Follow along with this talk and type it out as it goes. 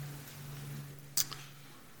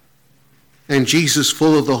And Jesus,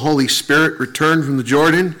 full of the Holy Spirit, returned from the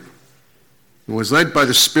Jordan and was led by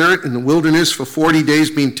the Spirit in the wilderness for 40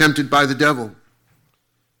 days, being tempted by the devil.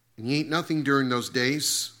 And he ate nothing during those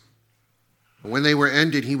days. And when they were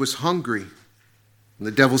ended, he was hungry. And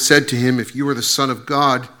the devil said to him, "If you are the Son of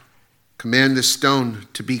God, command this stone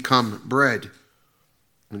to become bread."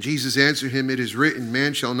 And Jesus answered him, "It is written,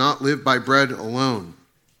 man shall not live by bread alone."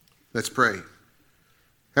 Let's pray.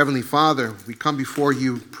 Heavenly Father, we come before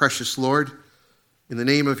you, precious Lord, in the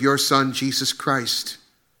name of your Son, Jesus Christ.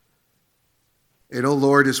 And, O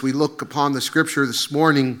Lord, as we look upon the Scripture this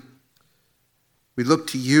morning, we look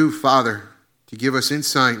to you, Father, to give us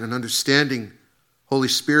insight and understanding. Holy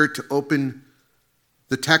Spirit, to open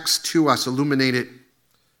the text to us, illuminate it.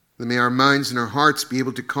 That may our minds and our hearts be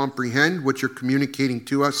able to comprehend what you're communicating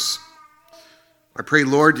to us. I pray,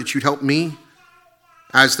 Lord, that you'd help me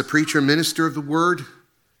as the preacher and minister of the word,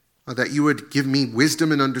 that you would give me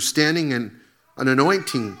wisdom and understanding and an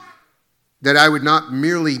anointing, that I would not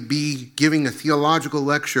merely be giving a theological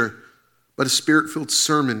lecture, but a spirit-filled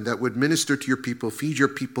sermon that would minister to your people, feed your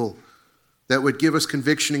people, that would give us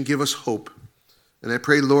conviction and give us hope. And I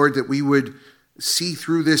pray, Lord, that we would see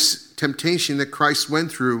through this temptation that Christ went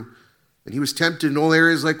through, that he was tempted in all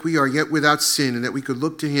areas like we are, yet without sin, and that we could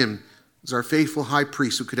look to him as our faithful high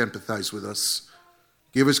priest who could empathize with us.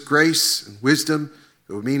 Give us grace and wisdom,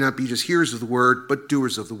 that we may not be just hearers of the word, but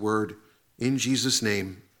doers of the word. In Jesus'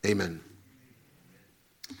 name, amen.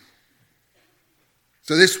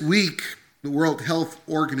 So this week, the World Health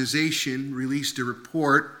Organization released a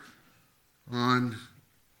report on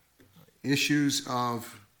issues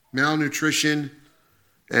of malnutrition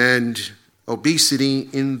and obesity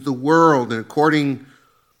in the world. And according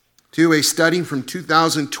to a study from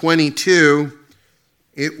 2022,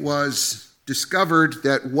 it was discovered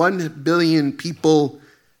that 1 billion people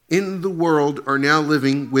in the world are now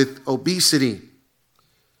living with obesity.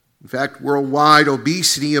 In fact, worldwide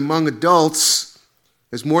obesity among adults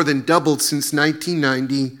has more than doubled since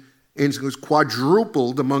 1990 and was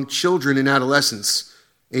quadrupled among children and adolescents,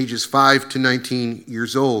 ages 5 to 19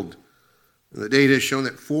 years old. The data has shown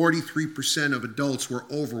that 43% of adults were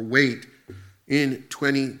overweight in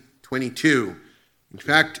 2022. In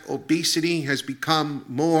fact, obesity has become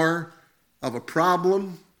more of a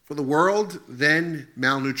problem for the world than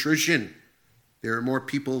malnutrition. There are more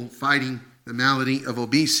people fighting the malady of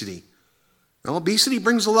obesity. Now, obesity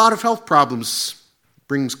brings a lot of health problems. It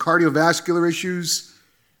brings cardiovascular issues,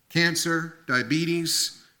 cancer,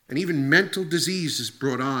 diabetes, and even mental disease is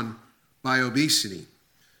brought on by obesity.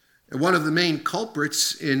 And one of the main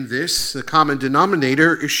culprits in this, the common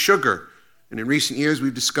denominator, is sugar. And in recent years,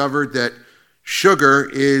 we've discovered that sugar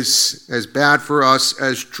is as bad for us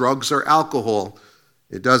as drugs or alcohol.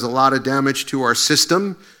 It does a lot of damage to our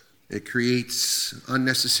system. It creates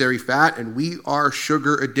unnecessary fat, and we are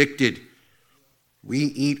sugar addicted. We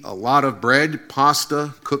eat a lot of bread,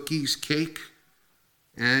 pasta, cookies, cake,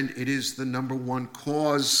 and it is the number one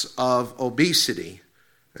cause of obesity.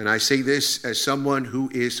 And I say this as someone who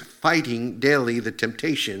is fighting daily the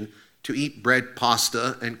temptation to eat bread,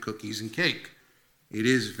 pasta, and cookies and cake. It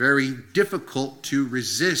is very difficult to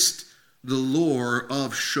resist the lure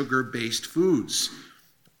of sugar-based foods.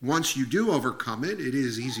 Once you do overcome it, it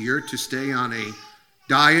is easier to stay on a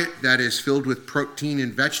diet that is filled with protein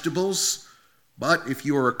and vegetables. But if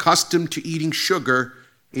you are accustomed to eating sugar,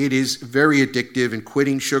 it is very addictive, and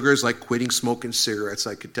quitting sugar is like quitting smoking cigarettes.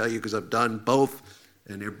 I could tell you because I've done both,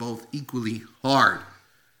 and they're both equally hard.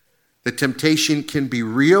 The temptation can be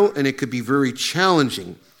real, and it could be very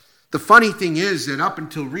challenging. The funny thing is that up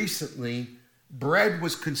until recently, bread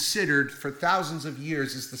was considered for thousands of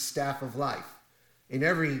years as the staff of life. In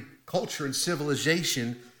every culture and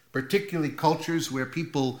civilization, particularly cultures where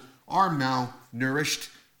people are malnourished,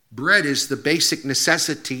 bread is the basic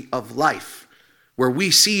necessity of life. Where we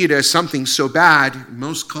see it as something so bad,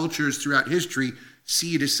 most cultures throughout history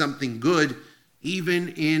see it as something good. Even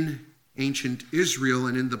in ancient Israel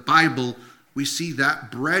and in the Bible, we see that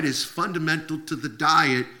bread is fundamental to the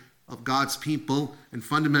diet of God's people and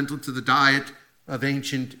fundamental to the diet of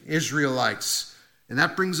ancient Israelites. And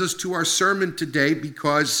that brings us to our sermon today,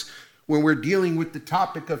 because when we're dealing with the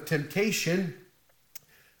topic of temptation,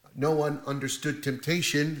 no one understood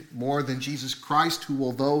temptation more than Jesus Christ, who,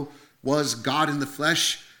 although was God in the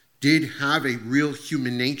flesh, did have a real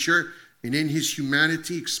human nature, and in his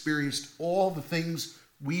humanity experienced all the things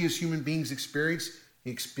we as human beings experience.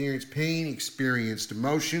 He experienced pain, he experienced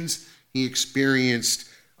emotions, he experienced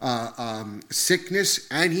sickness,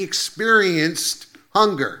 and he experienced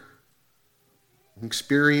hunger.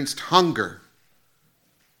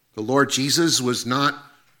 The Lord Jesus was not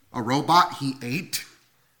a robot. He ate,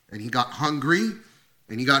 And he got hungry,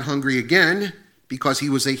 and he got hungry again because he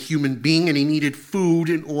was a human being and he needed food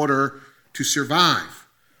in order to survive.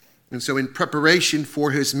 And so in preparation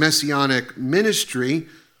for his messianic ministry,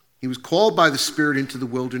 he was called by the Spirit into the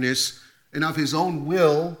wilderness and of his own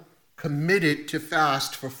will committed to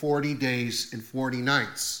fast for 40 days and 40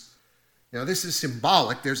 nights. Now this is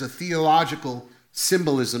symbolic. There's a theological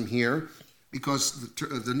symbolism here because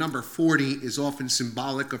the number 40 is often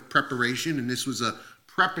symbolic of preparation, and this was a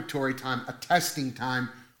preparatory time, a testing time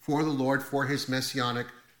for the Lord for his messianic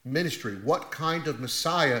ministry. What kind of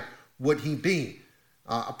Messiah would he be?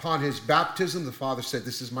 Upon his baptism, the Father said,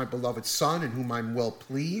 "This is my beloved Son in whom I'm well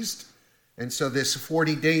pleased." And so this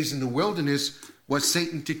 40 days in the wilderness was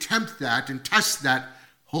Satan to tempt that and test that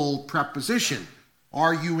whole preposition.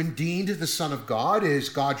 Are you indeed the Son of God? Is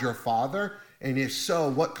God your Father? And if so,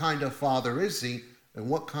 what kind of Father is he? And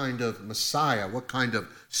what kind of Messiah, what kind of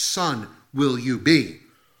Son will you be?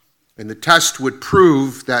 And the test would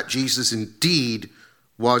prove that Jesus indeed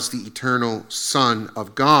was the eternal Son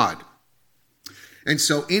of God. And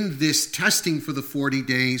so in this testing for the 40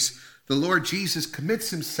 days, the Lord Jesus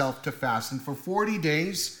commits himself to fast. And for 40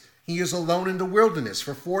 days, he is alone in the wilderness.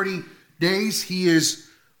 For 40 days, he is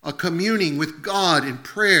communing with God in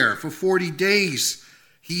prayer. For 40 days,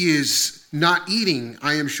 he is not eating.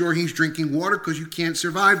 I am sure he's drinking water because you can't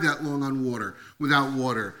survive that long on water, without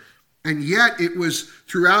water. And yet it was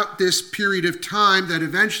throughout this period of time that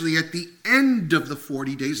eventually at the end of the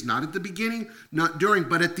 40 days, not at the beginning, not during,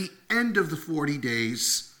 but at the end of the 40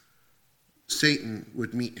 days, Satan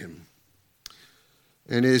would meet him.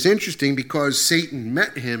 And it is interesting because Satan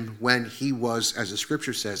met him when he was, as the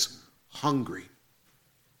scripture says, hungry.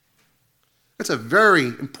 That's a very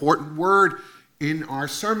important word in our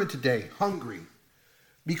sermon today, hungry.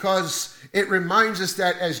 Because it reminds us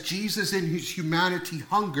that as Jesus in his humanity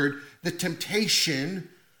hungered, the temptation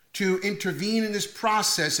to intervene in this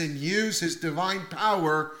process and use his divine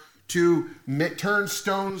power to turn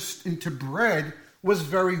stones into bread was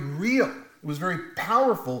very real. It was very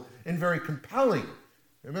powerful and very compelling.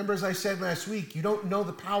 Remember, as I said last week, you don't know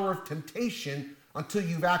the power of temptation until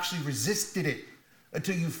you've actually resisted it,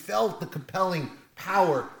 until you felt the compelling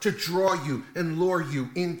power to draw you and lure you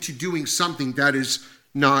into doing something that is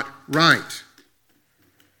not right.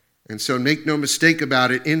 And so make no mistake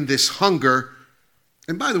about it, in this hunger,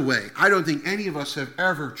 and by the way, I don't think any of us have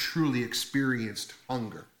ever truly experienced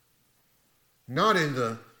hunger. Not in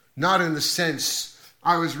the sense,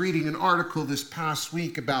 I was reading an article this past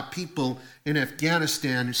week about people in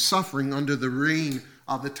Afghanistan suffering under the reign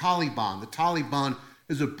of the Taliban. The Taliban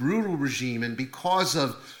is a brutal regime, and because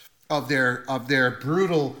of their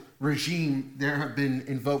brutal regime, there have been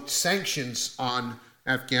invoked sanctions on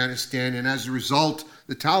Afghanistan, and as a result,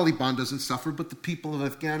 the Taliban doesn't suffer, but the people of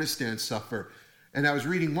Afghanistan suffer. And I was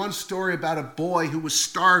reading one story about a boy who was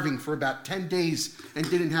starving for about 10 days and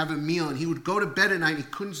didn't have a meal, and he would go to bed at night and he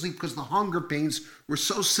couldn't sleep because the hunger pains were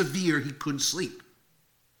so severe he couldn't sleep.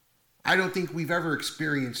 I don't think we've ever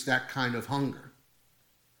experienced that kind of hunger.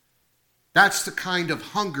 That's the kind of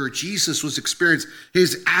hunger Jesus was experiencing.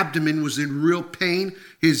 His abdomen was in real pain.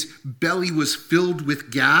 His belly was filled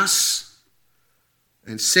with gas.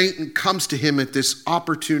 And Satan comes to him at this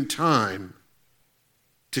opportune time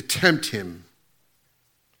to tempt him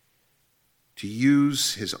to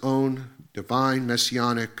use his own divine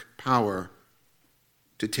messianic power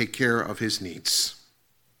to take care of his needs.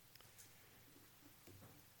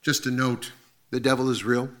 Just a note, the devil is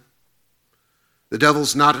real. The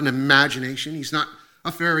devil's not an imagination. He's not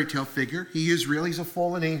a fairy tale figure. He is real. He's a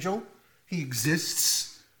fallen angel. He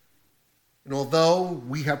exists. And although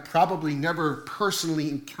we have probably never personally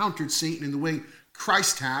encountered Satan in the way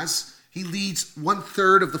Christ has, he leads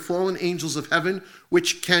 1/3 of the fallen angels of heaven,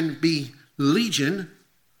 which can be legion,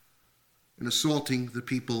 in assaulting the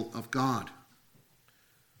people of God.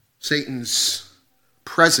 Satan's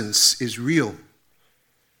presence is real.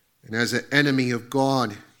 And as an enemy of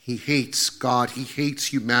God, he hates God, he hates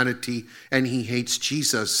humanity, and he hates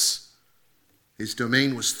Jesus. His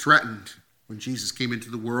domain was threatened when Jesus came into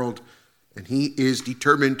the world, and he is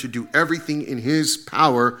determined to do everything in his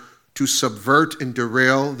power to subvert and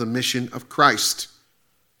derail the mission of Christ.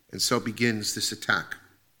 And so begins this attack.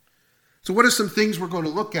 So what are some things we're going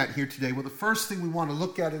to look at here today? Well, the first thing we want to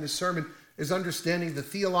look at in this sermon is understanding the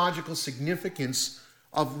theological significance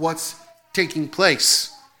of what's taking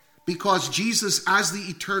place. Because Jesus, as the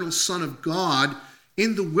eternal Son of God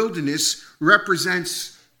in the wilderness,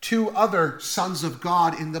 represents two other sons of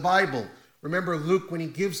God in the Bible. Remember Luke, when he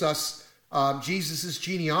gives us Jesus'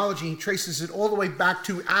 genealogy, he traces it all the way back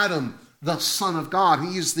to Adam, the Son of God.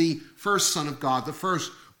 He is the first Son of God, the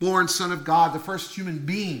first firstborn son of God, the first human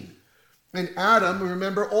being. And Adam,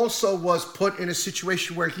 remember, also was put in a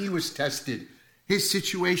situation where he was tested. His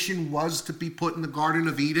situation was to be put in the Garden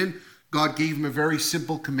of Eden. God gave him a very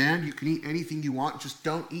simple command. You can eat anything you want, just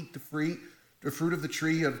don't eat the fruit of the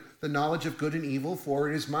tree of the knowledge of good and evil, for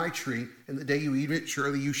it is my tree, and the day you eat it,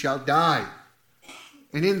 surely you shall die.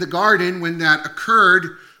 And in the garden, when that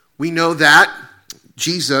occurred, we know that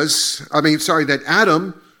that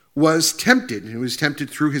Adam was tempted. He was tempted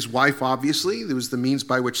through his wife, obviously. There was the means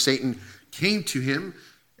by which Satan came to him.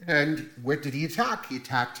 And what did he attack? He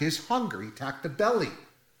attacked his hunger. He attacked the belly.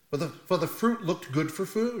 For the fruit looked good for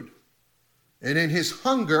food. And in his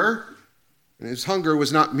hunger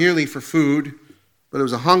was not merely for food, but it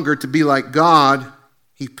was a hunger to be like God.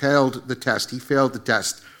 He failed the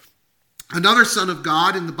test. Another son of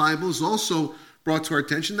God in the Bible is also brought to our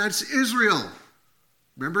attention. That's Israel.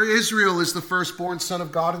 Remember, Israel is the firstborn son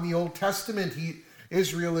of God in the Old Testament.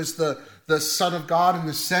 Israel is the son of God in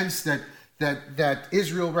the sense that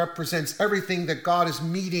Israel represents everything that God is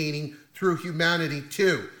mediating through humanity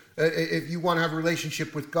too. If you want to have a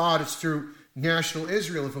relationship with God, it's through national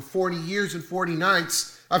Israel. And for 40 years,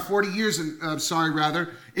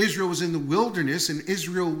 Israel was in the wilderness and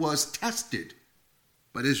Israel was tested.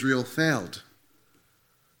 But Israel failed.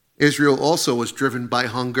 Israel also was driven by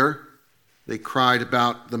hunger. They cried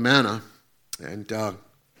about the manna, and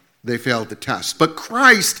they failed the test. But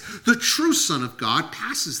Christ, the true Son of God,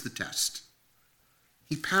 passes the test.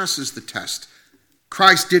 He passes the test.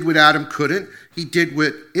 Christ did what Adam couldn't. He did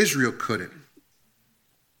what Israel couldn't.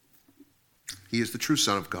 He is the true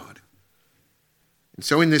Son of God. And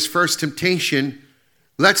so in this first temptation,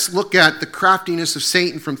 let's look at the craftiness of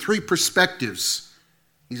Satan from three perspectives.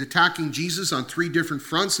 He's attacking Jesus on three different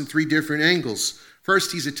fronts and three different angles.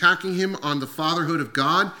 First, he's attacking him on the fatherhood of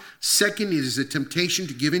God. Second, it is a temptation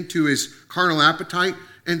to give in to his carnal appetite.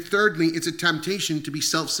 And thirdly, it's a temptation to be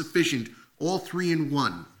self-sufficient. All three in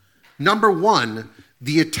one. Number one,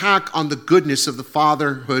 the attack on the goodness of the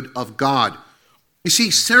fatherhood of God. You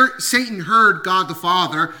see, Satan heard God the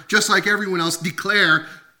Father, just like everyone else, declare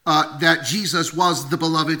that Jesus was the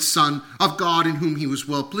beloved Son of God in whom he was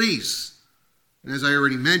well pleased. And as I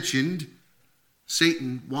already mentioned,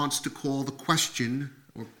 Satan wants to call the question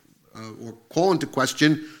or call into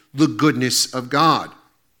question the goodness of God.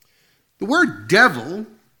 The word devil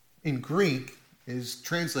in Greek is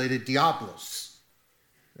translated diablos.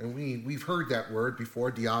 And we've heard that word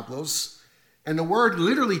before, diablos. And the word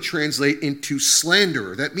literally translates into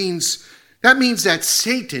slanderer. That means that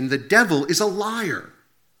Satan, the devil, is a liar.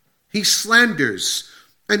 He slanders.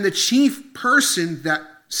 And the chief person that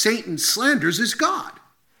Satan slanders is God.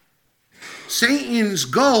 Satan's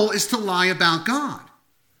goal is to lie about God.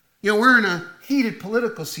 You know, we're in a heated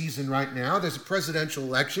political season right now. There's a presidential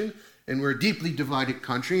election, and we're a deeply divided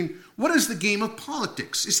country. And what is the game of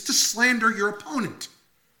politics? It's to slander your opponent.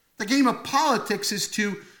 The game of politics is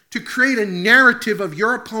to create a narrative of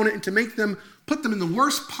your opponent and to put them in the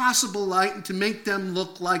worst possible light and to make them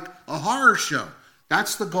look like a horror show.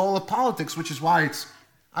 That's the goal of politics, which is why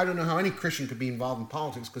I don't know how any Christian could be involved in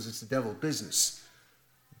politics because it's the devil's business.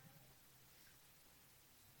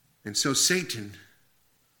 And so Satan,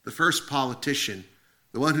 the first politician,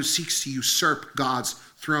 the one who seeks to usurp God's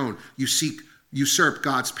throne, usurp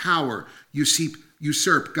God's power,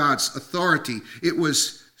 usurp God's authority. It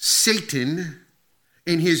was Satan,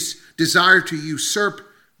 in his desire to usurp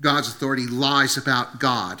God's authority, lies about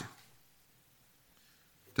God.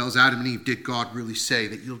 Tells Adam and Eve, did God really say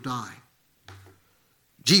that you'll die?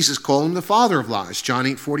 Jesus called him the father of lies, John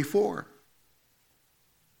 8:44.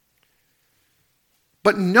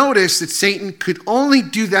 But notice that Satan could only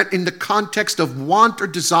do that in the context of want or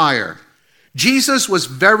desire. Jesus was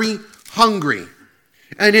very hungry.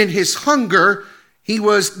 And in his hunger, he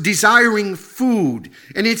was desiring food.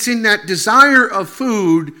 And it's in that desire of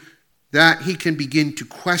food that he can begin to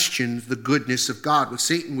question the goodness of God. What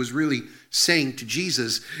Satan was really saying to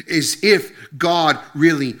Jesus is, if God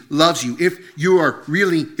really loves you, if you are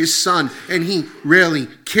really his son and he really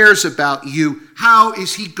cares about you, how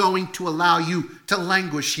is he going to allow you to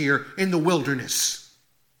languish here in the wilderness?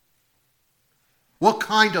 What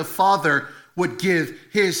kind of father would give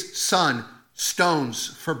his son stones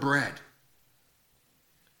for bread?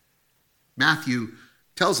 Matthew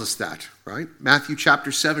tells us that, right? Matthew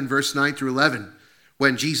chapter 7, verse 9 through 11.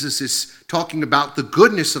 When Jesus is talking about the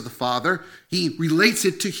goodness of the Father, he relates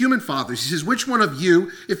it to human fathers. He says, which one of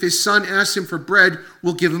you, if his son asks him for bread,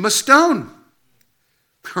 will give him a stone?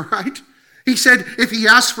 All right? He said, if he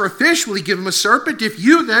asks for a fish, will he give him a serpent? If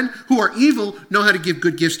you then, who are evil, know how to give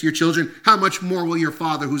good gifts to your children, how much more will your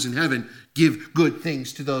Father who's in heaven give good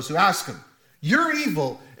things to those who ask him? You're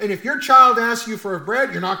evil, And if your child asks you for a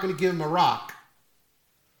bread, you're not going to give him a rock.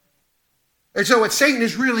 And so what Satan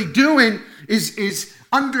is really doing is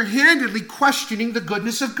underhandedly questioning the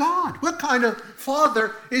goodness of God. What kind of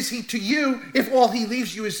father is he to you if all he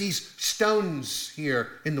leaves you is these stones here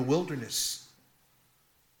in the wilderness?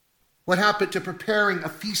 What happened to preparing a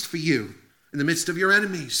feast for you in the midst of your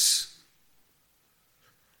enemies?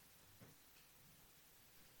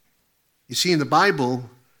 You see, in the Bible,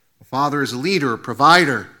 a father is a leader, a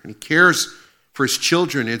provider, and he cares for his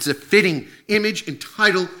children. It's a fitting image and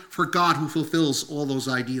title for God who fulfills all those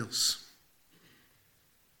ideals.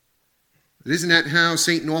 But isn't that how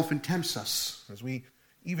Satan often tempts us? As we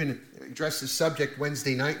even address this subject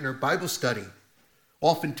Wednesday night in our Bible study.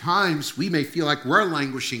 Oftentimes, we may feel like we're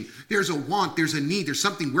languishing. There's a want, there's a need, there's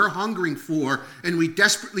something we're hungering for, and we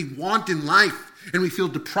desperately want in life, and we feel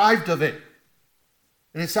deprived of it.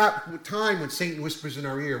 And it's that time when Satan whispers in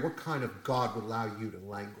our ear, what kind of God would allow you to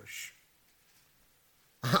languish?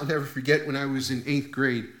 I'll never forget when I was in 8th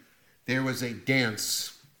grade, there was a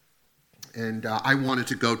dance, and I wanted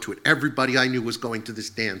to go to it. Everybody I knew was going to this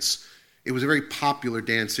dance. It was a very popular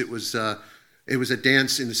dance. It was a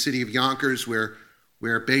dance in the city of Yonkers where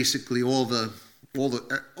basically all the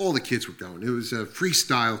kids were going. It was a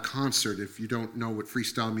freestyle concert. If you don't know what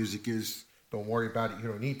freestyle music is, don't worry about it. You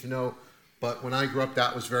don't need to know. But when I grew up,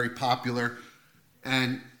 that was very popular.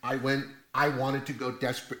 And I wanted to go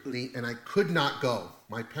desperately, and I could not go.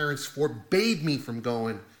 My parents forbade me from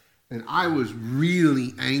going, and I was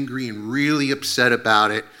really angry and really upset about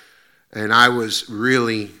it. And I was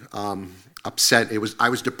really upset. I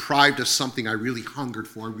was deprived of something I really hungered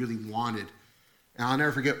for, I really wanted. And I'll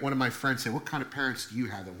never forget one of my friends said, what kind of parents do you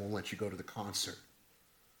have that won't let you go to the concert?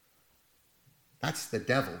 That's the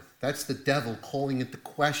devil. That's the devil calling into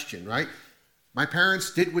question, right? My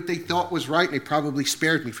parents did what they thought was right, and they probably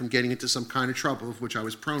spared me from getting into some kind of trouble, of which I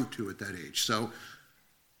was prone to at that age. So,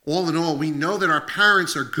 all in all, we know that our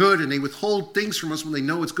parents are good, and they withhold things from us when they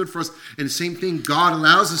know it's good for us. And the same thing, God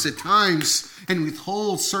allows us at times and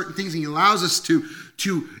withholds certain things, and he allows us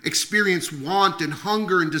to experience want and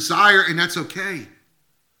hunger and desire, and that's okay.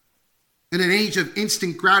 In an age of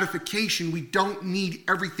instant gratification, we don't need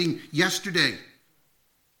everything yesterday.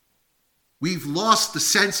 We've lost the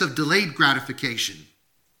sense of delayed gratification.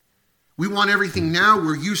 We want everything now.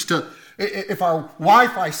 We're used to, if our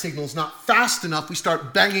Wi-Fi signal is not fast enough, we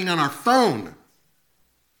start banging on our phone.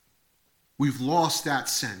 We've lost that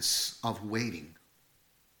sense of waiting.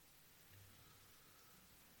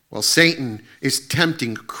 Well, Satan is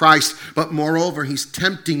tempting Christ, but moreover, he's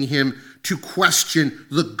tempting him to question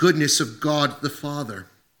the goodness of God the Father.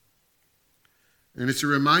 And it's a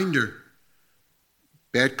reminder,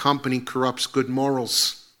 bad company corrupts good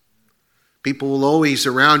morals. People will always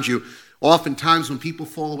around you. Oftentimes when people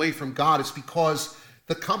fall away from God, it's because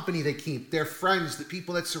the company they keep, their friends, the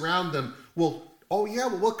people that surround them will,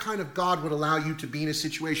 what kind of God would allow you to be in a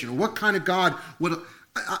situation? Or what kind of God would...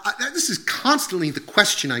 this is constantly the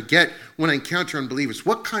question I get when I encounter unbelievers.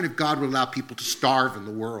 What kind of God would allow people to starve in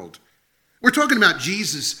the world? We're talking about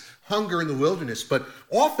Jesus' hunger in the wilderness, but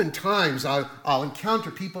oftentimes I'll encounter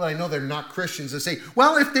people that I know they're not Christians that say,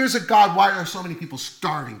 well, if there's a God, why are so many people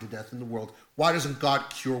starving to death in the world? Why doesn't God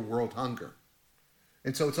cure world hunger?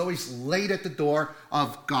 And so it's always laid at the door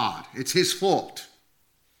of God. It's his fault.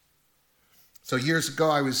 So years ago,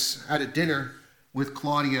 I was at a dinner with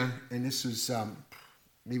Claudia, and this was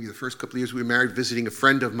maybe the first couple of years we were married, visiting a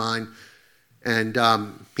friend of mine. And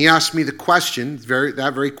he asked me the question,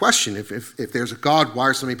 that very question, if there's a God, why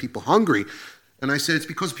are so many people hungry? And I said, it's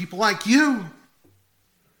because of people like you.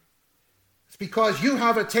 It's because you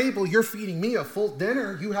have a table, you're feeding me a full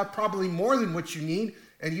dinner, you have probably more than what you need,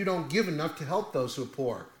 and you don't give enough to help those who are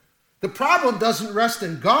poor. The problem doesn't rest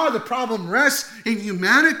in God, the problem rests in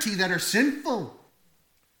humanity that are sinful.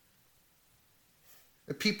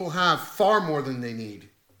 The people have far more than they need.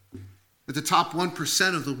 That the top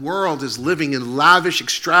 1% of the world is living in lavish,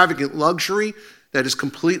 extravagant luxury that is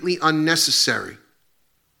completely unnecessary.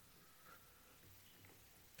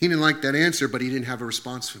 He didn't like that answer, but he didn't have a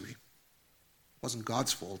response for me. It wasn't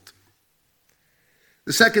God's fault.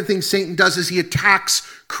 The second thing Satan does is he attacks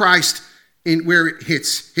Christ in where it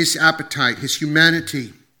hits, his appetite, his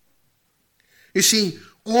humanity. You see,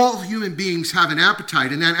 all human beings have an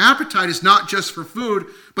appetite, and that appetite is not just for food,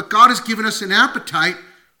 but God has given us an appetite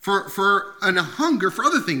for a hunger for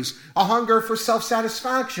other things, a hunger for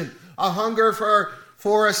self-satisfaction, a hunger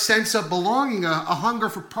for a sense of belonging, a hunger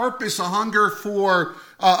for purpose, a hunger for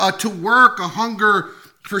to work, a hunger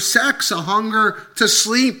for sex, a hunger to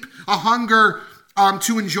sleep, a hunger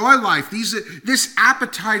to enjoy life. This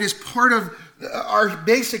appetite is part of our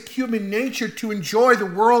basic human nature to enjoy the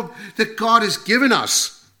world that God has given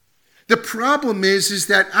us. The problem is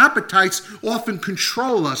that appetites often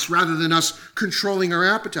control us rather than us controlling our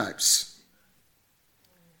appetites.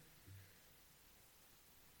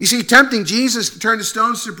 You see, tempting Jesus to turn the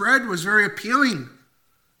stones to bread was very appealing.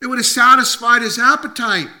 It would have satisfied his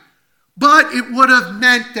appetite, but it would have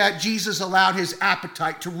meant that Jesus allowed his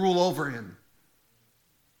appetite to rule over him.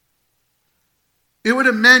 It would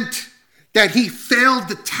have meant that he failed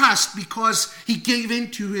the test because he gave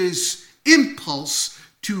in to his impulse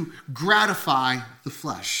to gratify the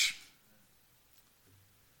flesh.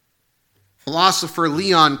 Philosopher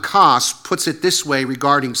Leon Koss puts it this way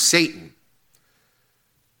regarding Satan.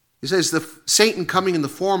 He says, Satan coming in the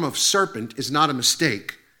form of serpent is not a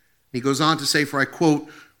mistake. He goes on to say, for I quote,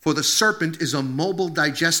 "For the serpent is a mobile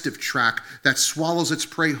digestive tract that swallows its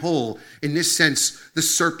prey whole. In this sense, the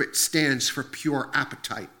serpent stands for pure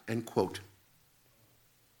appetite," end quote.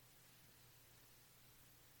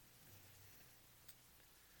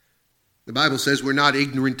 The Bible says we're not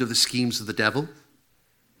ignorant of the schemes of the devil.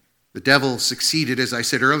 The devil succeeded, as I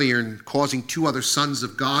said earlier, in causing two other sons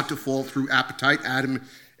of God to fall through appetite, Adam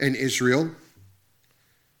and Israel.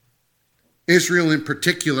 Israel in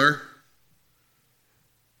particular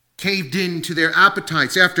caved in to their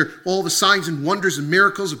appetites after all the signs and wonders and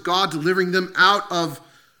miracles of God delivering them out of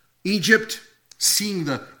Egypt, seeing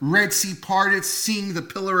the Red Sea parted, seeing the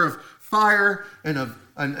pillar of fire and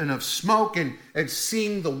of smoke, and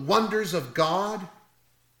seeing the wonders of God.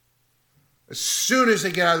 As soon as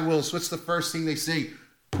they get out of the wilderness, what's the first thing they say?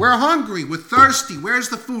 We're hungry, we're thirsty, where's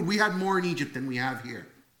the food? We had more in Egypt than we have here.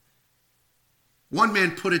 One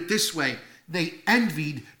man put it this way: they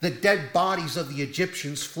envied the dead bodies of the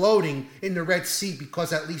Egyptians floating in the Red Sea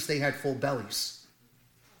because at least they had full bellies.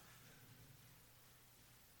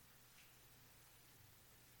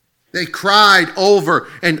 They cried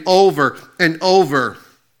over and over and over.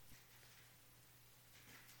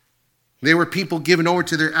 There were people given over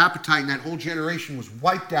to their appetite, and that whole generation was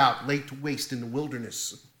wiped out, laid to waste in the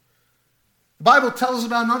wilderness. The Bible tells us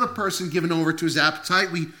about another person given over to his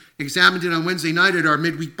appetite. We examined it on Wednesday night at our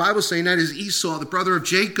midweek Bible study, and that is Esau, the brother of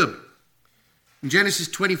Jacob. In Genesis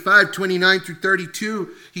 25, 29 through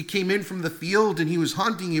 32, he came in from the field and he was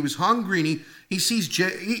hunting, he was hungry, and he sees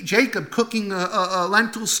Jacob cooking a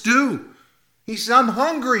lentil stew. He says, "I'm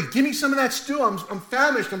hungry, give me some of that stew, I'm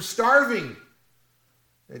famished, I'm starving."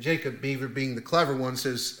 And Jacob, being the clever one,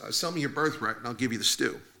 says, "Sell me your birthright and I'll give you the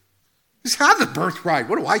stew." He says, "Have the birthright,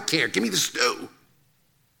 what do I care, give me the stew."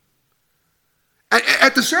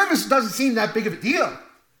 At the surface, it doesn't seem that big of a deal.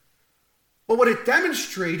 But what it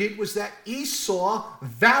demonstrated was that Esau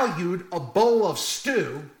valued a bowl of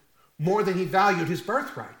stew more than he valued his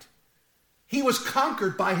birthright. He was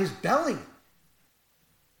conquered by his belly.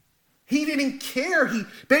 He didn't care. He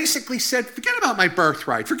basically said, forget about my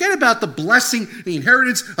birthright. Forget about the blessing, the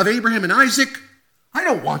inheritance of Abraham and Isaac. I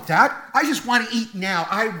don't want that. I just want to eat now.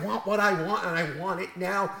 I want what I want, and I want it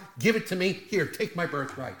now. Give it to me. Here, take my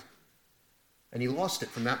birthright. And he lost it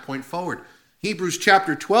from that point forward. Hebrews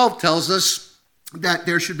chapter 12 tells us that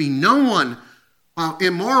there should be no one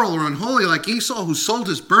immoral or unholy like Esau, who sold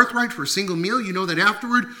his birthright for a single meal. You know that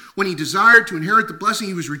afterward, when he desired to inherit the blessing,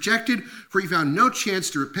 he was rejected, for he found no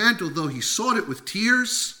chance to repent, although he sought it with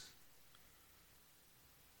tears.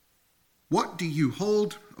 What do you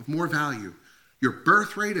hold of more value? Your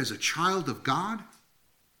birthright as a child of God?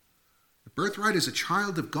 The birthright as a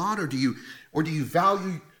child of God, or do you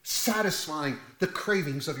value satisfying the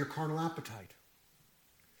cravings of your carnal appetite?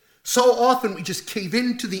 So often we just cave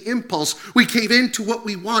into the impulse. We cave into what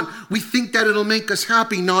we want. We think that it'll make us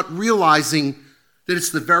happy, not realizing that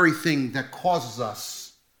it's the very thing that causes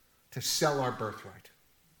us to sell our birthright.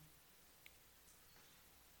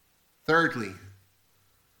 Thirdly,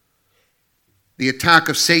 the attack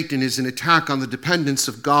of Satan is an attack on the dependence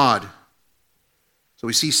of God. So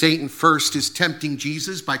we see Satan first is tempting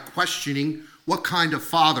Jesus by questioning what kind of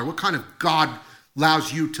father, what kind of God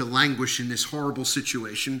allows you to languish in this horrible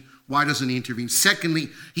situation. Why doesn't he intervene? Secondly,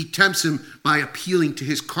 he tempts him by appealing to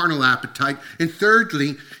his carnal appetite. And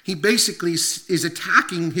thirdly, he basically is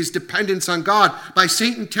attacking his dependence on God. By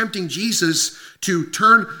Satan tempting Jesus to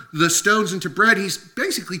turn the stones into bread, he's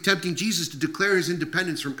basically tempting Jesus to declare his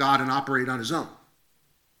independence from God and operate on his own.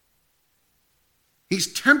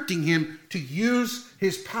 He's tempting him to use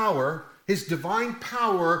his power, his divine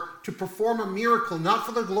power, to perform a miracle, not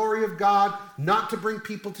for the glory of God, not to bring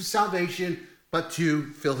people to salvation, but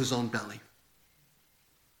to fill his own belly.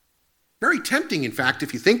 Very tempting, in fact,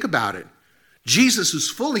 if you think about it. Jesus, who's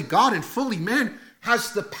fully God and fully man,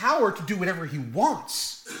 has the power to do whatever he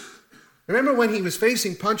wants. Remember when he was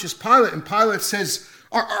facing Pontius Pilate, and Pilate says,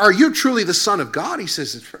 are you truly the Son of God? He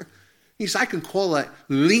says, I can call a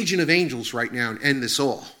legion of angels right now and end this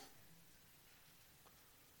all.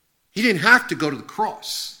 He didn't have to go to the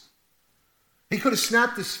cross. He could have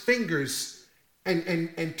snapped his fingers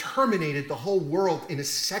and terminated the whole world in a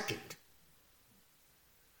second.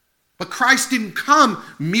 But Christ didn't come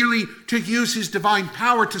merely to use his divine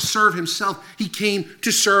power to serve himself. He came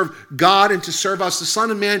to serve God and to serve us. The Son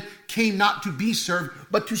of Man came not to be served,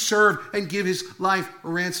 but to serve and give his life a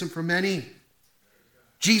ransom for many.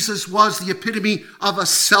 Jesus was the epitome of a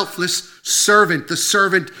selfless servant, the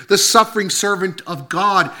suffering servant of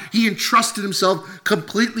God. He entrusted himself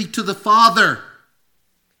completely to the Father.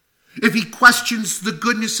 If he questions the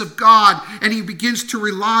goodness of God and he begins to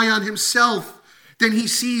rely on himself, then he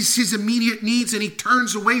sees his immediate needs and he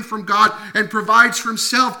turns away from God and provides for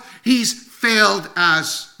himself. He's failed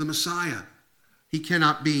as the Messiah. He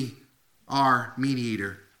cannot be our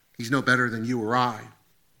mediator. He's no better than you or I.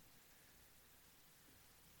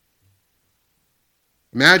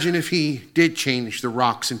 Imagine if he did change the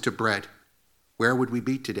rocks into bread. Where would we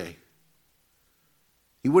be today?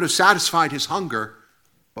 He would have satisfied his hunger,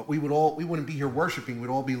 but we wouldn't be here worshiping.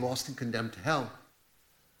 We'd all be lost and condemned to hell.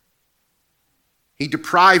 He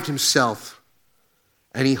deprived himself,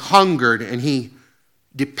 and he hungered, and he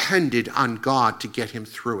depended on God to get him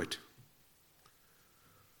through it.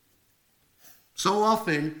 So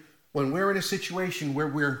often, when we're in a situation where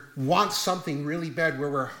we want something really bad,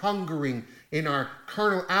 where we're hungering in our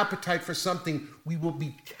carnal appetite for something, we will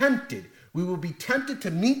be tempted. We will be tempted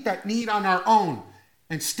to meet that need on our own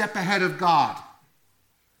and step ahead of God.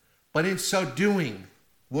 But in so doing,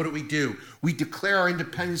 what do? We declare our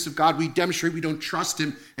independence of God. We demonstrate we don't trust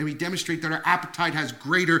him, and we demonstrate that our appetite has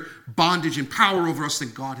greater bondage and power over us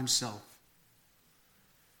than God himself.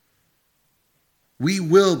 We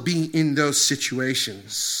will be in those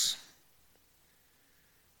situations.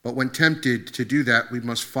 But when tempted to do that, we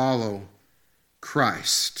must follow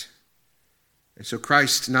Christ. And so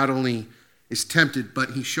Christ not only is tempted,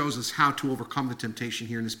 but he shows us how to overcome the temptation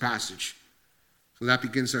here in this passage. So that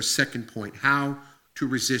begins our second point, how to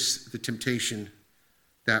resist the temptation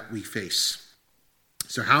that we face.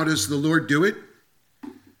 So how does the Lord do it?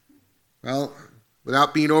 Well,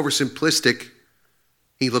 without being oversimplistic,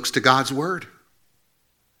 he looks to God's word.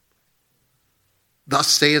 Thus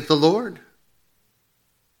saith the Lord.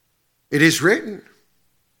 It is written,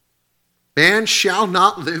 man shall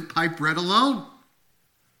not live by bread alone.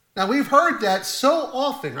 Now, we've heard that so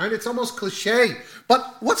often, right? It's almost cliche.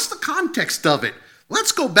 But what's the context of it?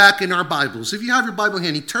 Let's go back in our Bibles. If you have your Bible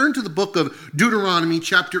handy, turn to the book of Deuteronomy,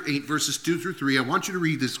 chapter 8, verses 2 through 3. I want you to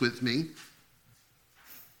read this with me.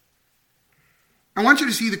 I want you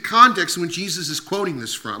to see the context in which Jesus is quoting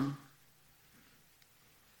this from.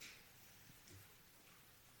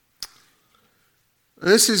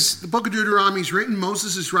 This is the book of Deuteronomy is written.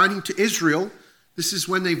 Moses is writing to Israel. This is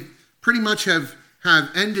when they pretty much have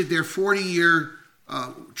ended their 40-year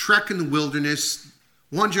trek in the wilderness.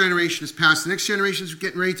 One generation has passed. The next generation is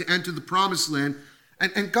getting ready to enter the promised land.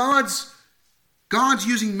 And God's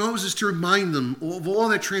using Moses to remind them of all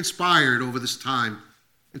that transpired over this time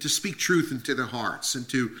and to speak truth into their hearts and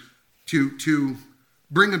to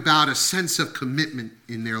bring about a sense of commitment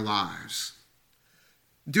in their lives.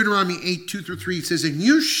 Deuteronomy 8, 2 through 3 says, and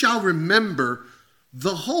you shall remember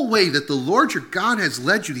the whole way that the Lord your God has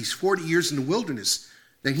led you these 40 years in the wilderness,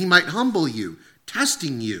 that he might humble you,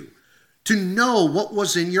 testing you, to know what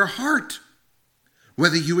was in your heart,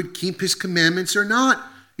 whether you would keep his commandments or not.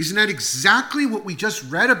 Isn't that exactly what we just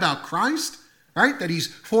read about Christ? Right? That he's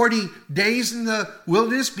 40 days in the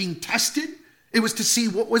wilderness being tested. It was to see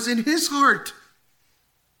what was in his heart.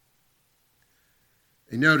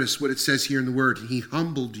 And notice what it says here in the word. He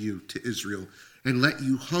humbled you to Israel and let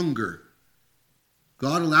you hunger.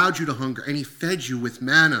 God allowed you to hunger, and he fed you with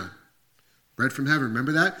manna, bread from heaven.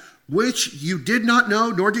 Remember that? Which you did not know,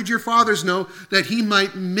 nor did your fathers know, that he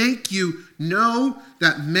might make you know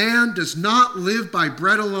that man does not live by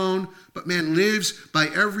bread alone, but man lives by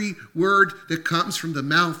every word that comes from the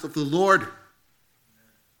mouth of the Lord.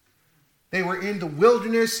 They were in the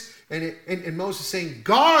wilderness, and Moses saying,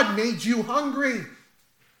 God made you hungry.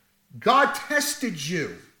 God tested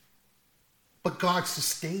you, but God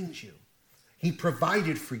sustained you. He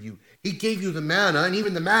provided for you. He gave you the manna, and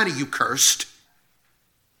even the manna you cursed.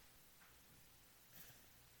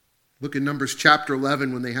 Look at Numbers chapter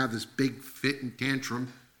 11 when they have this big fit and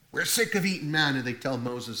tantrum. We're sick of eating manna, they tell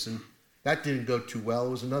Moses, and that didn't go too well.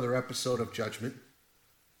 It was another episode of judgment.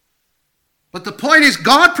 But the point is,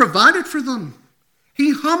 God provided for them.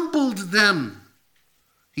 He humbled them.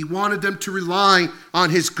 He wanted them to rely on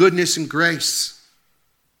his goodness and grace.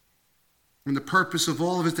 And the purpose of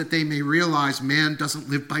all of it is that they may realize man doesn't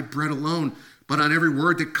live by bread alone, but on every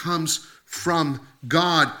word that comes from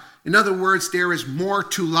God. In other words, there is more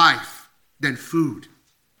to life than food.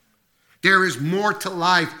 There is more to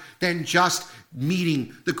life than just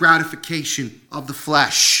meeting the gratification of the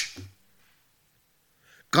flesh.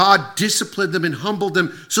 God disciplined them and humbled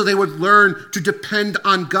them so they would learn to depend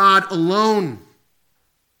on God alone.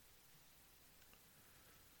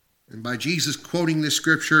 And by Jesus quoting this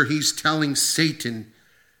scripture, he's telling Satan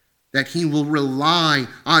that he will rely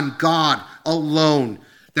on God alone,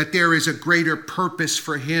 that there is a greater purpose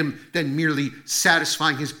for him than merely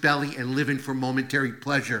satisfying his belly and living for momentary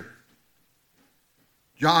pleasure.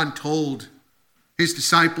 John told his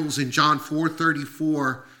disciples in John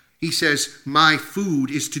 4:34, he says, "My food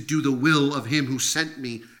is to do the will of him who sent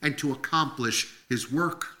me and to accomplish his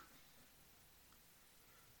work."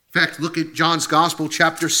 In fact, look at John's Gospel,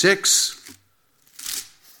 chapter 6.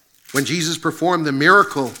 When Jesus performed the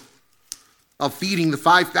miracle of feeding the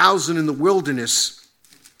 5,000 in the wilderness.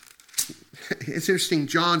 It's interesting,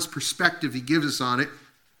 John's perspective he gives us on it.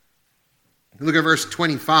 Look at verse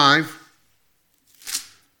 25.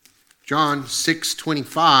 John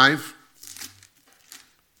 6:25.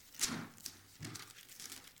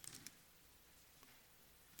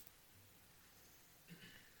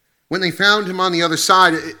 When they found him on the other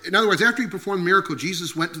side, in other words, after he performed the miracle,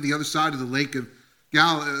 Jesus went to the other side of the lake of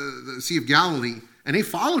the Sea of Galilee, and they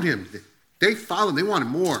followed him. They followed. They wanted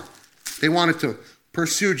more. They wanted to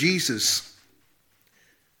pursue Jesus.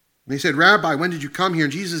 And they said, "Rabbi, when did you come here?"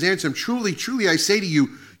 And Jesus answered them, "Truly, truly, I say to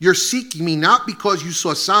you, you're seeking me not because you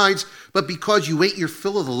saw signs, but because you ate your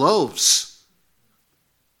fill of the loaves."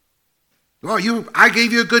 Oh, I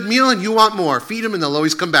gave you a good meal and you want more. Feed them and they'll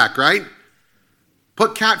always come back, right?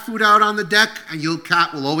 Put cat food out on the deck and your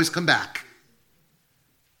cat will always come back.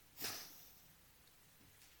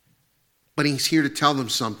 But he's here to tell them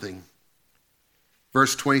something.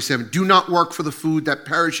 Verse 27, "Do not work for the food that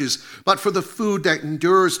perishes, but for the food that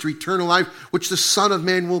endures to eternal life, which the Son of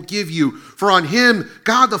Man will give you. For on him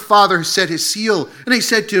God the Father has set his seal." And they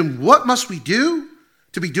said to him, "What must we do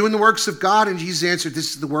to be doing the works of God?" And Jesus answered,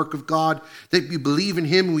 "This is the work of God, that you believe in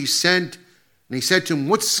him who he sent." And he said to him,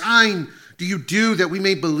 "What sign do you do that we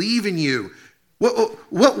may believe in you?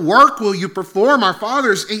 What work will you perform? Our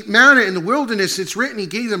fathers ate manna in the wilderness. It's written, he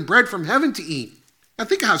gave them bread from heaven to eat." Now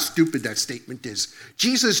think how stupid that statement is.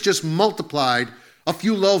 Jesus just multiplied a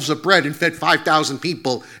few loaves of bread and fed 5,000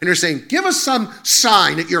 people. And they're saying, "Give us some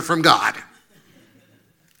sign that you're from God."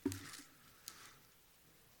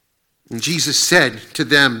 And Jesus said to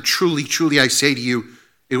them, "Truly, truly, I say to you,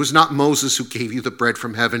 it was not Moses who gave you the bread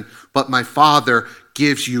from heaven, but my Father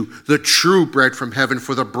gives you the true bread from heaven.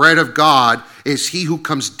 For the bread of God is he who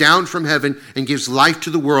comes down from heaven and gives life to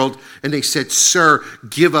the world." And they said, "Sir,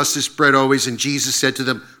 give us this bread always." And Jesus said to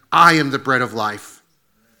them, "I am the bread of life.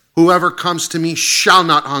 Whoever comes to me shall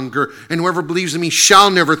not hunger, and whoever believes in me shall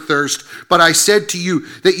never thirst. But I said to you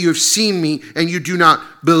that you have seen me, and you do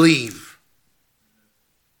not believe."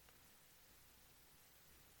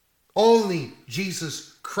 Only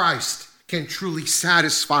Jesus Christ can truly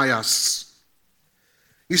satisfy us.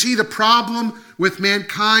 You see, the problem with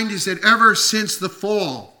mankind is that ever since the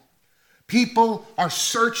fall, people are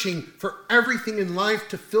searching for everything in life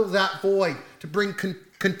to fill that void, to bring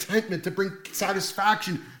contentment, to bring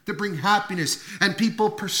satisfaction, to bring happiness. And people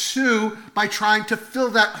pursue by trying to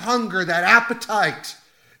fill that hunger, that appetite.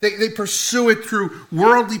 They pursue it through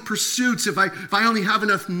worldly pursuits. If I only have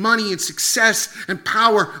enough money and success and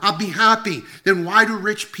power, I'll be happy. Then why do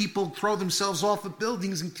rich people throw themselves off of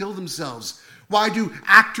buildings and kill themselves? Why do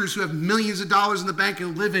actors who have millions of dollars in the bank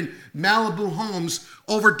and live in Malibu homes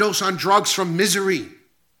overdose on drugs from misery?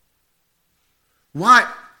 Why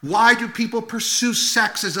do people pursue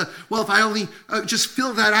sex as if I only just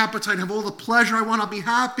fill that appetite, have all the pleasure I want, I'll be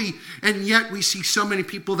happy. And yet we see so many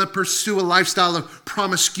people that pursue a lifestyle of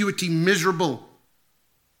promiscuity, miserable.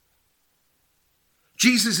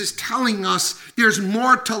 Jesus is telling us there's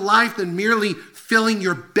more to life than merely filling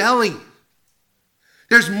your belly.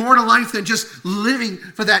 There's more to life than just living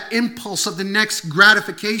for that impulse of the next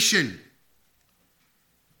gratification.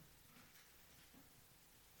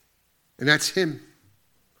 And that's him.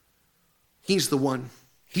 He's the one.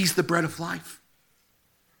 He's the bread of life.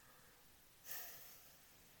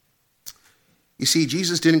 You see,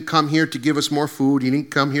 Jesus didn't come here to give us more food. He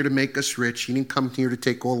didn't come here to make us rich. He didn't come here to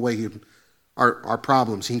take all away our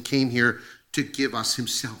problems. He came here to give us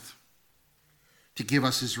himself, to give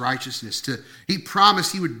us his righteousness. He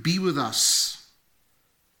promised he would be with us.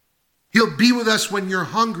 He'll be with us when you're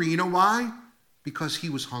hungry. You know why? because he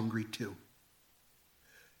was hungry too.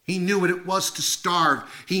 He knew what it was to starve.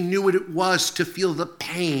 He knew what it was to feel the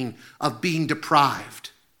pain of being deprived.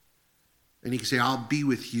 And he can say, I'll be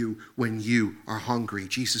with you when you are hungry.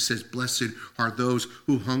 Jesus says, blessed are those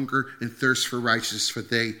who hunger and thirst for righteousness, for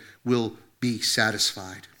they will be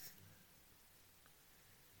satisfied.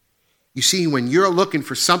 You see, when you're looking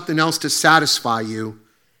for something else to satisfy you,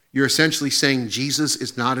 you're essentially saying Jesus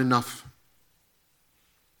is not enough.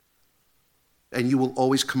 And you will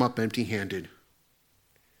always come up empty-handed.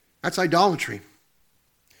 That's idolatry.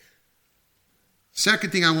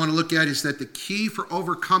 Second thing I want to look at is that the key for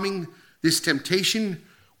overcoming this temptation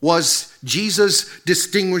was Jesus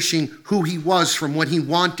distinguishing who he was from what he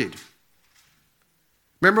wanted.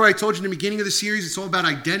 Remember I told you in the beginning of the series, it's all about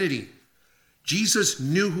identity. Jesus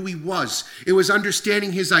knew who he was. It was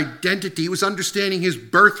understanding his identity. It was understanding his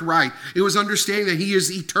birthright. It was understanding that he is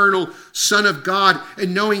the eternal Son of God,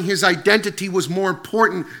 and knowing his identity was more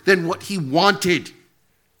important than what he wanted.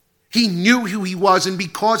 He knew who he was, and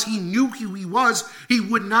because he knew who he was, he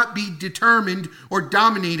would not be determined or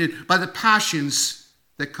dominated by the passions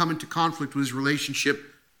that come into conflict with his relationship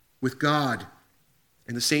with God.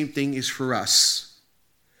 And the same thing is for us.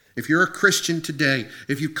 If you're a Christian today,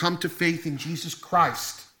 if you come to faith in Jesus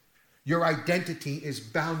Christ, your identity is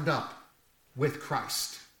bound up with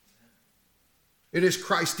Christ. It is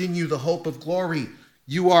Christ in you, the hope of glory.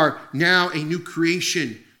 You are now a new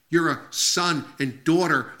creation. You're a son and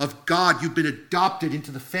daughter of God. You've been adopted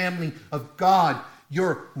into the family of God.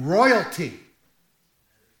 You're royalty.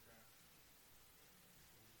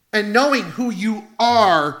 And knowing who you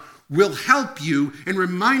are will help you, and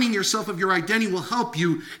reminding yourself of your identity will help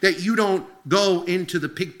you that you don't go into the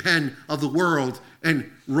pig pen of the world and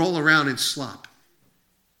roll around in slop.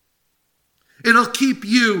 It'll keep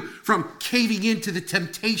you from caving into the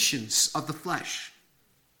temptations of the flesh.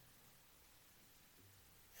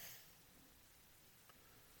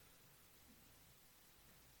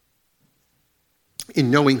 In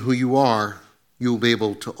knowing who you are, you'll be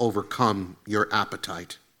able to overcome your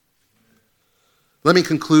appetite. Let me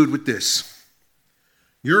conclude with this.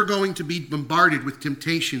 You're going to be bombarded with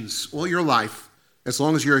temptations all your life, as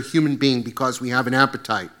long as you're a human being, because we have an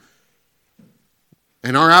appetite.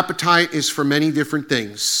 And our appetite is for many different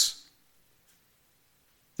things.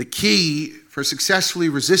 The key for successfully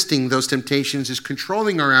resisting those temptations is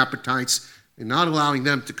controlling our appetites and not allowing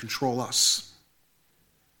them to control us.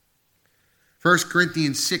 1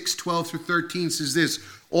 Corinthians 6:12-13 says this,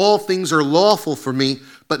 all things are lawful for me,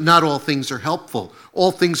 but not all things are helpful.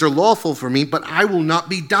 All things are lawful for me, but I will not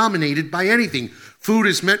be dominated by anything. Food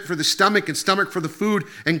is meant for the stomach and stomach for the food,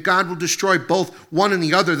 and God will destroy both one and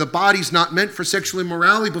the other. The body's not meant for sexual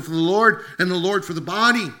immorality, but for the Lord, and the Lord for the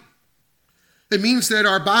body. It means that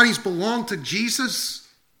our bodies belong to Jesus.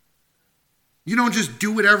 You don't just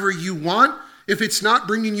do whatever you want. If it's not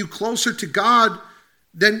bringing you closer to God,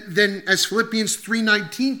 then as Philippians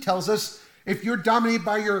 3:19 tells us, if you're dominated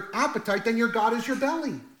by your appetite, then your God is your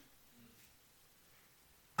belly.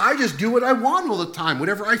 I just do what I want all the time.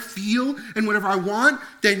 Whatever I feel and whatever I want,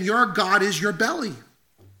 then your God is your belly.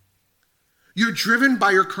 You're driven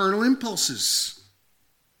by your carnal impulses.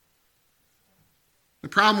 The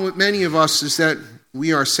problem with many of us is that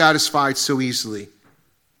we are satisfied so easily.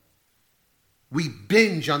 We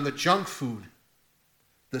binge on the junk food,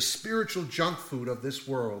 the spiritual junk food of this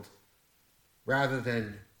world, rather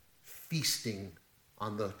than feasting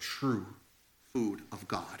on the true food of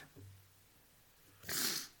God.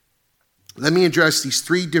 Let me address these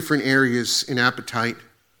three different areas in appetite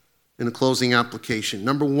in a closing application.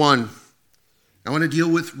 Number one, I want to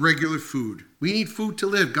deal with regular food. We need food to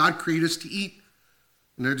live. God created us to eat,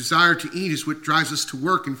 and our desire to eat is what drives us to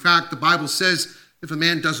work. In fact, the Bible says if a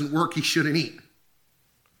man doesn't work, he shouldn't eat.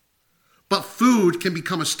 But food can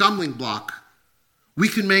become a stumbling block. We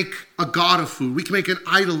can make a god of food. We can make an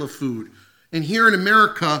idol of food. And here in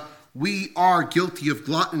America, we are guilty of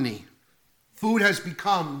gluttony. Food has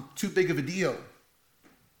become too big of a deal.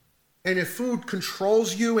 And if food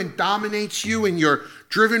controls you and dominates you, and you're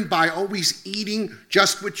driven by always eating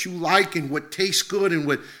just what you like and what tastes good and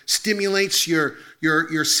what stimulates your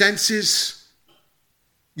senses,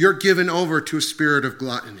 you're given over to a spirit of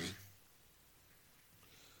gluttony.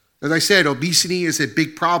 As I said, obesity is a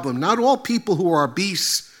big problem. Not all people who are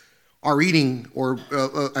obese are eating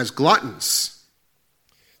as gluttons.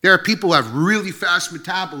 There are people who have really fast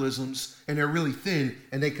metabolisms and they're really thin,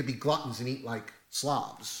 and they could be gluttons and eat like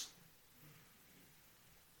slobs.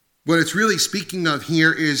 What it's really speaking of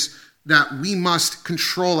here is that we must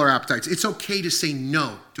control our appetites. It's okay to say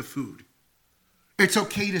no to food. It's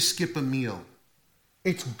okay to skip a meal.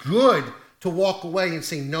 It's good to walk away and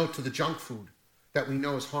say no to the junk food. that we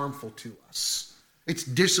know is harmful to us. It's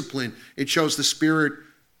discipline. It shows the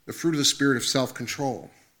fruit of the spirit of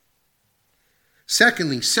self-control.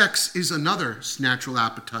 Secondly, sex is another natural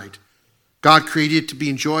appetite. God created it to be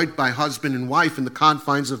enjoyed by husband and wife in the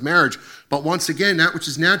confines of marriage. But once again, that which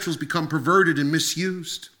is natural has become perverted and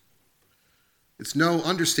misused. It's no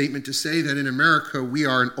understatement to say that in America, we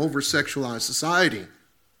are an over-sexualized society.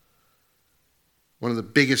 One of the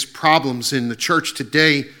biggest problems in the church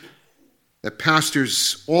today that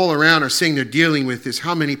pastors all around are saying they're dealing with is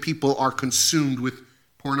how many people are consumed with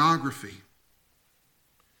pornography.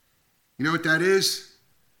 You know what that is?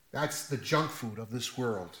 That's the junk food of this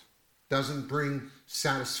world. Doesn't bring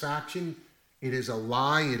satisfaction. It is a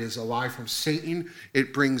lie. It is a lie from Satan.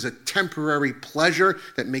 It brings a temporary pleasure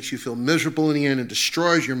that makes you feel miserable in the end and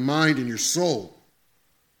destroys your mind and your soul.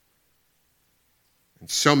 And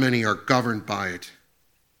so many are governed by it.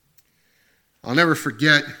 I'll never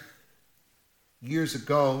forget, years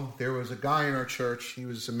ago, there was a guy in our church. He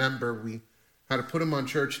was a member. We had to put him on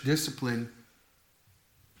church discipline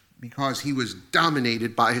because he was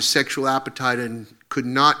dominated by his sexual appetite and could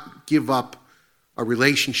not give up a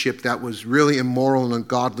relationship that was really immoral and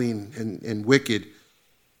ungodly and wicked.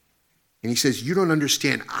 And he says, you don't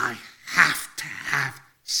understand. I have to have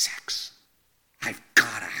sex. I've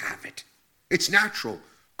got to have it. It's natural.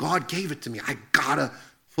 God gave it to me. I got to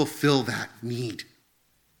fulfill that need.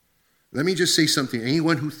 Let me just say something.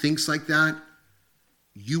 Anyone who thinks like that,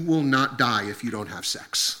 you will not die if you don't have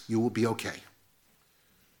sex. You will be okay.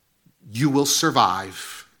 You will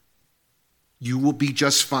survive. You will be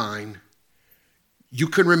just fine. You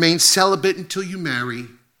can remain celibate until you marry.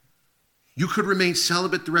 You could remain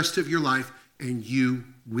celibate the rest of your life, and you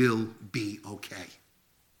will be okay.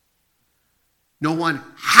 No one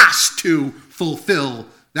has to fulfill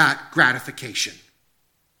that gratification.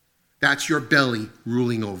 That's your belly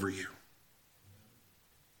ruling over you.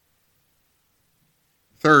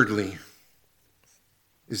 Thirdly,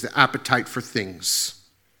 is the appetite for things.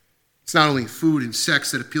 It's not only food and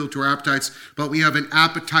sex that appeal to our appetites, but we have an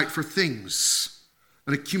appetite for things,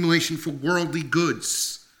 an accumulation for worldly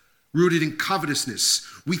goods, rooted in covetousness.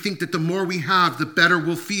 We think that the more we have, the better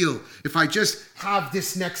we'll feel. If I just have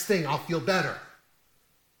this next thing, I'll feel better.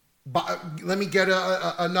 But let me get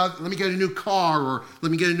a new car, or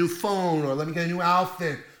let me get a new phone, or let me get a new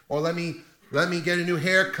outfit, or let me get a new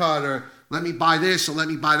haircut, or let me buy this, or let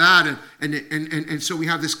me buy that. And so we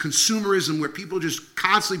have this consumerism where people are just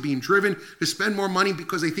constantly being driven to spend more money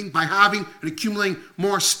because they think by having and accumulating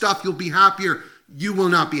more stuff, you'll be happier. You will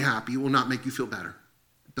not be happy. It will not make you feel better.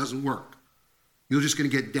 It doesn't work. You're just going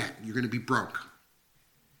to get debt. You're going to be broke.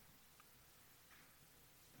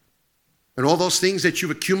 And all those things that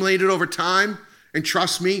you've accumulated over time, and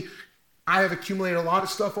trust me, I have accumulated a lot of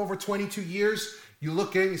stuff over 22 years. You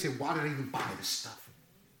look at it and you say, why did I even buy this stuff?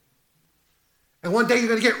 And one day you're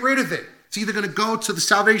going to get rid of it. It's either going to go to the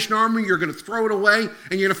Salvation Army, you're going to throw it away,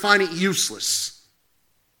 and you're going to find it useless.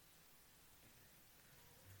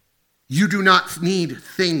 You do not need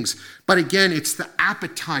things. But again, it's the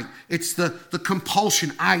appetite. It's the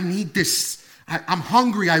compulsion. I need this. I'm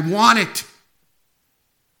hungry. I want it.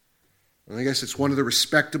 And I guess it's one of the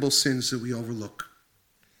respectable sins that we overlook.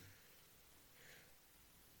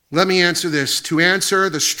 Let me answer this. To answer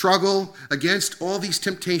the struggle against all these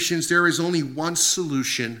temptations, there is only one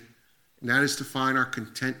solution, and that is to find our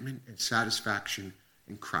contentment and satisfaction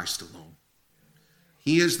in Christ alone.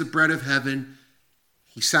 He is the bread of heaven.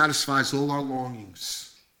 He satisfies all our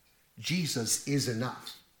longings. Jesus is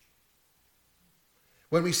enough.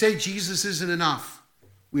 When we say Jesus isn't enough,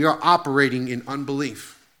 we are operating in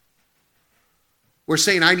unbelief. We're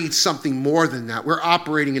saying, I need something more than that. We're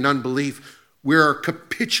operating in unbelief. We're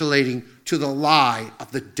capitulating to the lie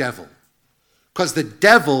of the devil. Because the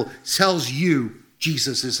devil tells you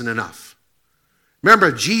Jesus isn't enough.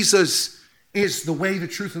 Remember, Jesus is the way, the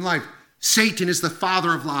truth, and life. Satan is the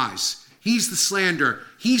father of lies. He's the slanderer.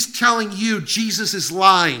 He's telling you Jesus is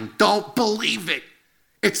lying. Don't believe it.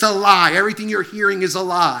 It's a lie. Everything you're hearing is a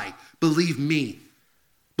lie. Believe me.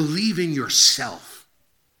 Believe in yourself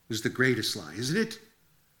is the greatest lie, isn't it?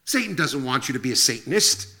 Satan doesn't want you to be a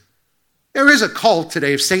Satanist. There is a cult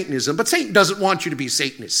today of Satanism, but Satan doesn't want you to be a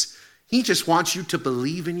Satanist. He just wants you to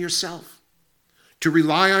believe in yourself, to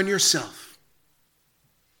rely on yourself.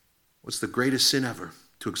 What's the greatest sin ever?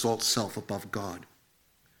 To exalt self above God.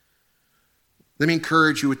 Let me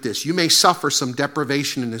encourage you with this. You may suffer some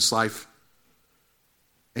deprivation in this life,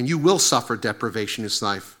 and you will suffer deprivation in this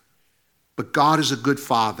life, but God is a good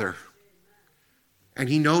Father, and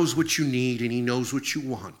He knows what you need, and He knows what you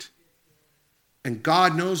want. And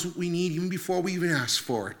God knows what we need even before we even ask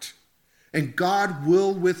for it. And God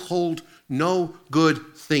will withhold no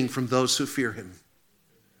good thing from those who fear him.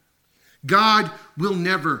 God will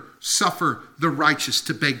never suffer the righteous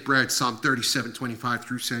to beg bread, Psalm 37:25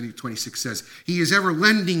 through 26 says. He is ever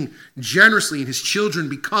lending generously, and his children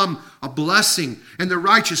become a blessing, and the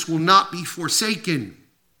righteous will not be forsaken.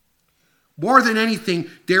 More than anything,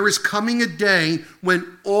 there is coming a day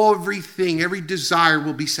when everything, every desire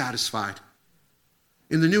will be satisfied.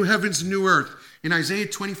 In the new heavens and new earth, in Isaiah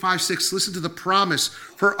 25:6, listen to the promise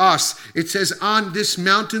for us. It says, on this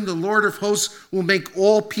mountain, the Lord of hosts will make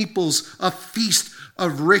all peoples a feast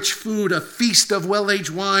of rich food, a feast of well-aged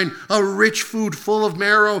wine, a rich food full of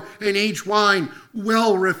marrow and aged wine,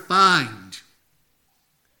 well refined.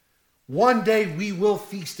 One day we will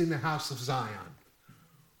feast in the house of Zion.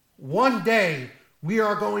 One day we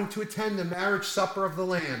are going to attend the marriage supper of the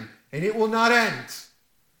Lamb, and it will not end.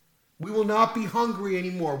 We will not be hungry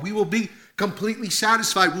anymore. We will be completely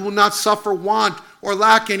satisfied. We will not suffer want or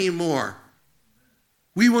lack anymore.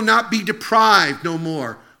 We will not be deprived no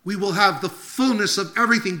more. We will have the fullness of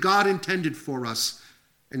everything God intended for us.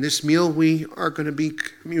 And this meal we are going to be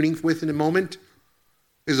communing with in a moment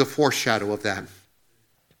is a foreshadow of that.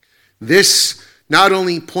 This not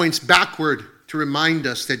only points backward to remind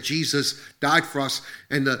us that Jesus died for us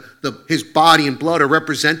and his body and blood are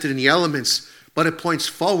represented in the elements, but it points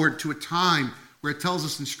forward to a time where it tells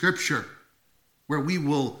us in Scripture where we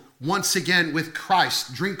will once again with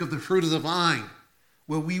Christ drink of the fruit of the vine,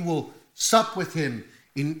 where we will sup with him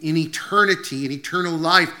in eternity, in eternal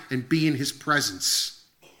life, and be in his presence.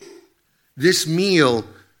 This meal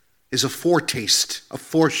is a foretaste, a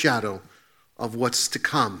foreshadow of what's to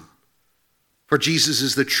come. For Jesus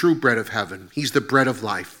is the true bread of heaven. He's the bread of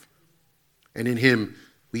life. And in him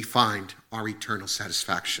we find our eternal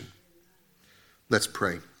satisfaction. Let's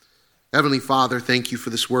pray. Heavenly Father, thank you for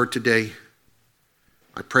this word today.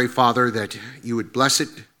 I pray, Father, that you would bless it.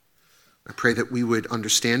 I pray that we would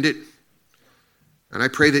understand it. And I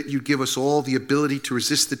pray that you give us all the ability to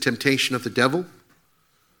resist the temptation of the devil.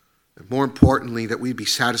 And more importantly, that we be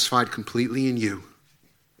satisfied completely in you.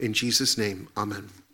 In Jesus' name, amen.